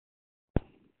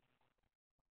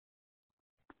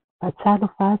Patalo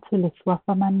fatu le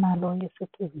suafa man malo Iesu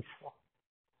Keriso.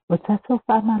 O tato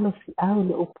faamalosi'au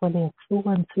le upu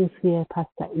Folafola Tusi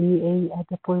Paia I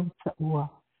le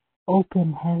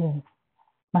Open Heavens.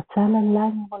 MATALA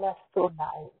langi mo la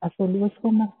TOONAI. Aso luas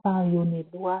ko magpao IUNI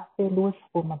lua se luas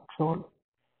ko magtolo.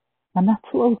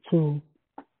 Manatu Autu.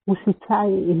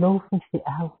 Usita'i I lo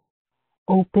faifeau.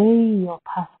 Obey your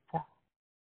pastor.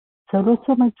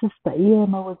 Tauloto mai Tusi Paia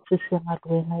mo tusi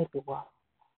Galuega I lua.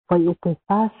 Fai upe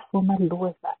fas ko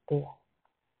maluas atea.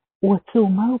 Ua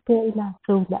tumau pe I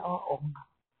latou la onga.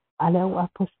 Ale au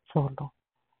aposetolo.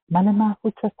 Male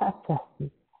mafuta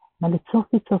atasi. Male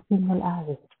tofitofiga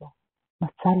areto.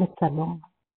 Talotaloga.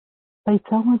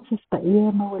 Faitauga Tusi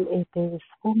Paia mo le Eperu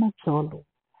Ia.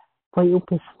 Fai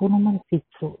upe sefulu ma le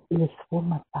fitu I le sefulu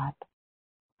ma fata.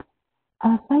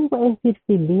 Afai wa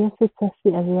filifilia se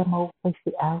tasi area mo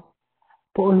faifeau.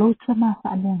 Po o lota ma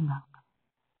fa'aleagaga.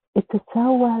 E te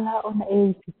tau wala ona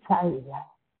Usita'i I.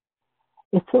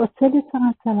 E to o tele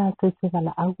tangata latou te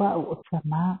wala-aua o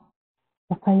tumau.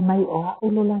 Na whai mai o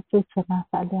a'u lo latou tama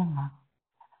fa'aleagaga.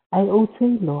 Ai o te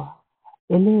iloa.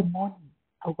 E le moni.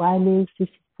 A wai le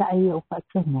Usita'i o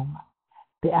wha'atanunga.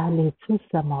 Pe a le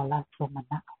tusa mo latou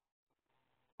mana'a.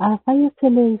 A whai o te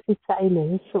le Usita'i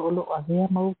le iso o lo avea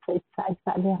mo te ita'i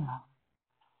fa'aleagaga.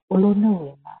 O lo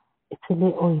nawena. E te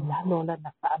le o ilalo la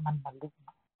na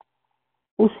fa'amalolima.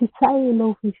 Usita'i I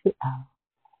lo faifeau.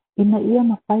 Ina ia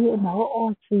mawhai o na o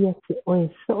atu ia te oe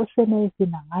so o sene e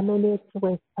kina ngalo le atu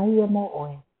e whai mo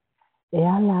oe. E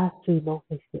ala atu I lo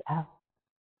faifeau.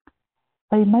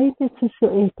 Pai mai te tuso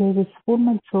e te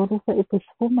resfuma toro fa e te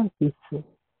resfuma kisu.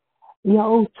 Ia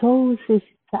o tou se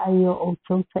Usita'i o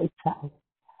tou ta'itai.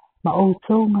 Ma o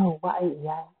tou gaua'i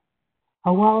iai.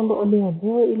 Awa o lo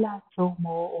leo I latou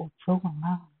mo o tou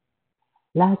nganga.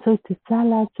 Latou te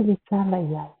tala atu le tala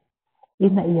iai.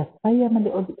 Ina ia whai ama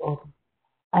le oli ori.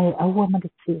 Ai aua ma le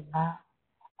tina.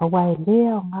 Awa e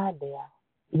lea o ngā lea.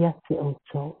 Ia te o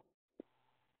tou.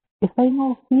 E whai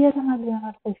ngō fia ranga lea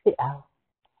ngā faifeau.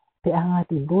 Pe anga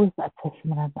di loi ka atasi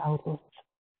Manatu Autu.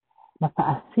 Ma ka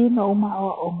asino o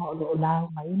maa'a o ngā o lau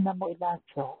ma ina mo I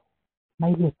latou.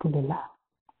 Mai le pulela'a.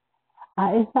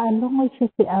 A e wha alonga I se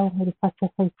feau me le pata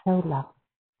Faitauga.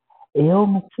 E o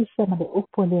matusa ma le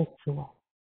Upu le Atua.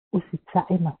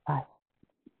 Usita'i Afai.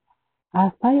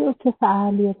 A whai o te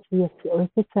whaali atu ia te oe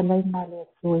te talai ngā le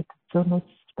Atua I te tono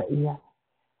Tusi Paia.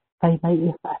 Whai mai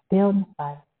I whaapeo na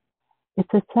whai. E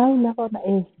te tau lewa na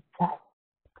e Usita'i.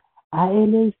 A e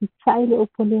le Usita'i le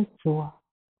Upu le Atua.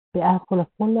 Pe a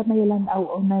Folafola mai lan au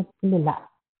ona pulela'a.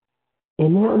 E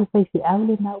le o le faifeau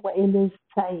le na wa e le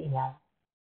Usita'i I.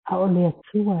 A o le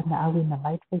Atua na awi na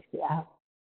mai faifeau.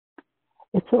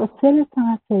 E to o tele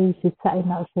tangata I Usita'i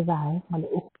na o se vae ma le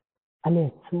upu a le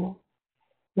Atua.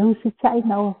 E Usita'i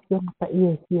na o Afioga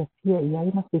Paia I fia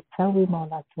I na te tau I mo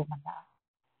latou mana'a.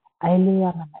 Ai le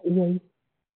amana ia I.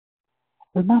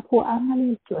 E mafu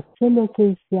amali to o tele ke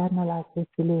isiana latou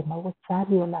te le maua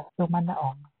tari o latou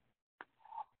mana'onga.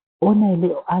 Ona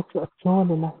ele o atu o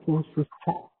tolo latou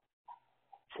Usita'i.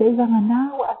 Se iwanga nā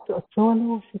o atu o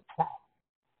tolo Usita'i.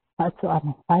 Atu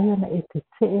ana whai ona e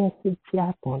tete'e ati ti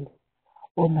apole.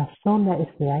 Ona sola e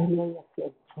se aile I ati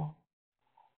o tolo.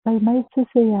 Pai mai te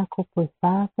se ia kopo e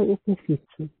whāwha e te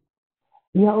fitu.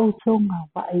 Ia o tonga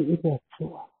wai I le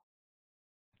Atua.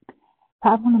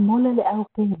 Pāmona mole le au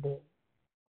pele.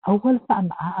 Awal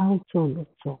faamalosi'au o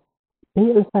Tauloto.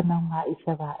 Pei o whanaunga I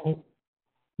sa wae.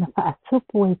 Na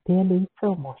whaatupu e pele I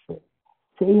tau mose.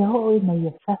 Se ia ho na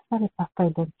ia sasa le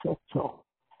whakailonto o to.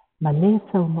 Ma le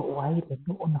tau no uai le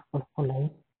no o na whalafolai.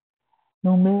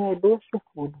 No mea e lua se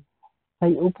fulu.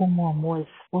 Pai upu mua e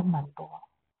sfuma loa.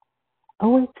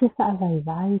 Awa te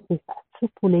whaalaivai te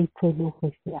whaatupu le te lo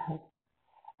faifeau.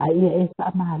 A ia e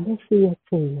whaamalesi ia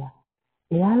te ia.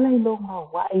 E ala I longa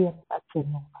wai an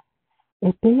whaatenunga.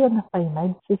 E pei ona whai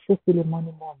mai te se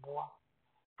filimoni mua.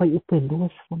 Whai upe lua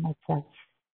sfuma tasi.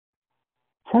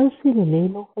 Tausi le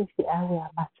lelo faifeau e a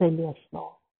mata I le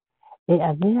aso. E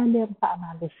avea le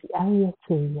faamalosi'au ia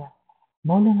te ia.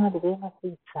 Mole Galuega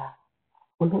whita.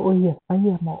 O loo ia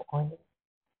whaia mo oe.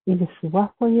 I le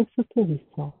suafo Iesu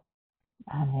Keriso.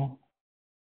 Amen.